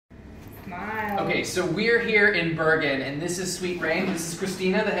Smile. Okay, so we're here in Bergen, and this is Sweet Rain. This is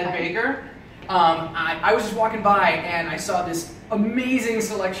Christina, the head baker. I was just walking by, and I saw this amazing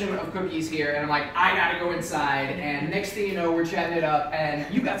selection of cookies here, and I'm like, I gotta go inside. And next thing you know, we're chatting it up,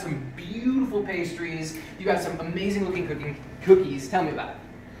 and you got some beautiful pastries. You got some amazing looking cookies. Tell me about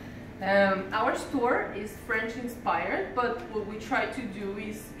it. Our store is French inspired, but what we try to do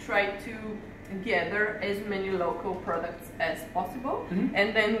is try to gather as many local products as possible,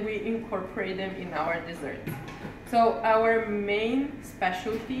 and then we incorporate them in our desserts. So our main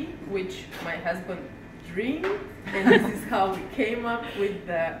specialty, which my husband dreamed, and this is how we came up with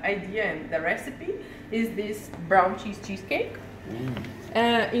the idea and the recipe, is this brown cheese cheesecake.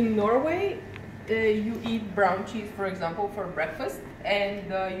 In Norway, you eat brown cheese, for example, for breakfast, and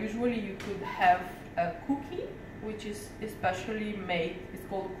usually you could have a cookie, which is especially made, it's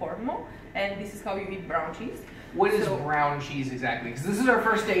called kormo, and this is how you eat brown cheese. What is brown cheese exactly? Because this is our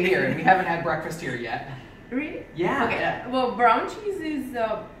first day here, and we haven't had breakfast here yet. Really? Yeah. Okay. Yeah. Well, brown cheese is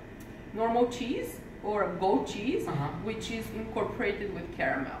normal cheese or a goat cheese, which is incorporated with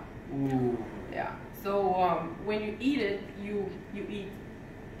caramel. Ooh. Yeah. So when you eat it, you eat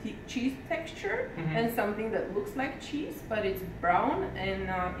cheese texture and something that looks like cheese, but it's brown and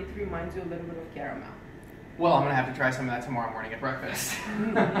it reminds you a little bit of caramel. Well, I'm gonna have to try some of that tomorrow morning at breakfast.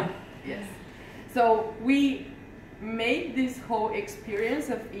 Yes. So we made this whole experience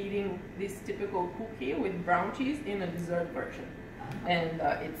of eating this typical cookie with brown cheese in a dessert version. And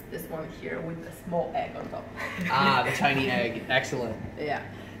it's this one here with the small egg on top. Ah, the tiny egg. Excellent. Yeah.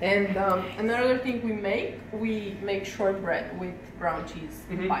 And another thing we make shortbread with brown cheese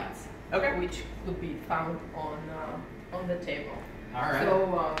bites, which could be found on the table. All right.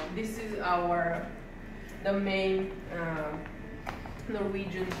 So this is the main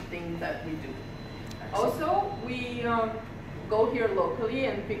Norwegian thing that we do. Excellent. Also, we go here locally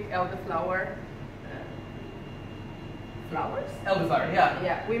and pick elderflower flowers. Elderflower, yeah.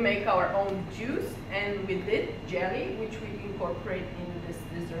 Yeah, we make our own juice, and with it jelly, which we incorporate in this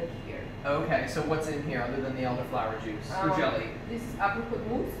dessert here. Okay, so what's in here other than the elderflower juice or jelly? This is apricot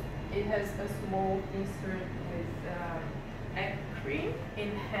mousse. It has a small insert with egg cream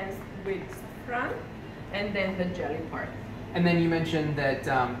enhanced with saffron, and then the jelly part. And then you mentioned that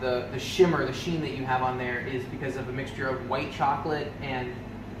the shimmer, the sheen that you have on there is because of a mixture of white chocolate and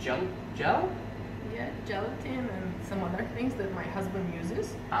gel? Yeah, gelatin and some other things that my husband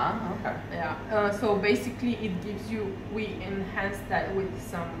uses. Ah, okay. Yeah, so basically it gives you, we enhance that with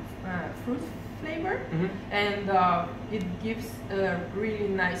some fruit flavor, and it gives a really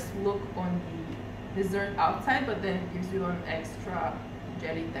nice look on the dessert outside, but then it gives you an extra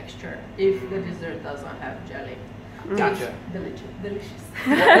jelly texture if the dessert doesn't have jelly. Gotcha. Delicious.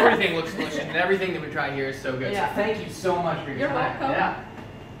 Everything looks delicious, and everything that we try here is so good. Yeah. So thank you so much for your You're time. welcome. Yeah.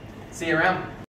 See you around.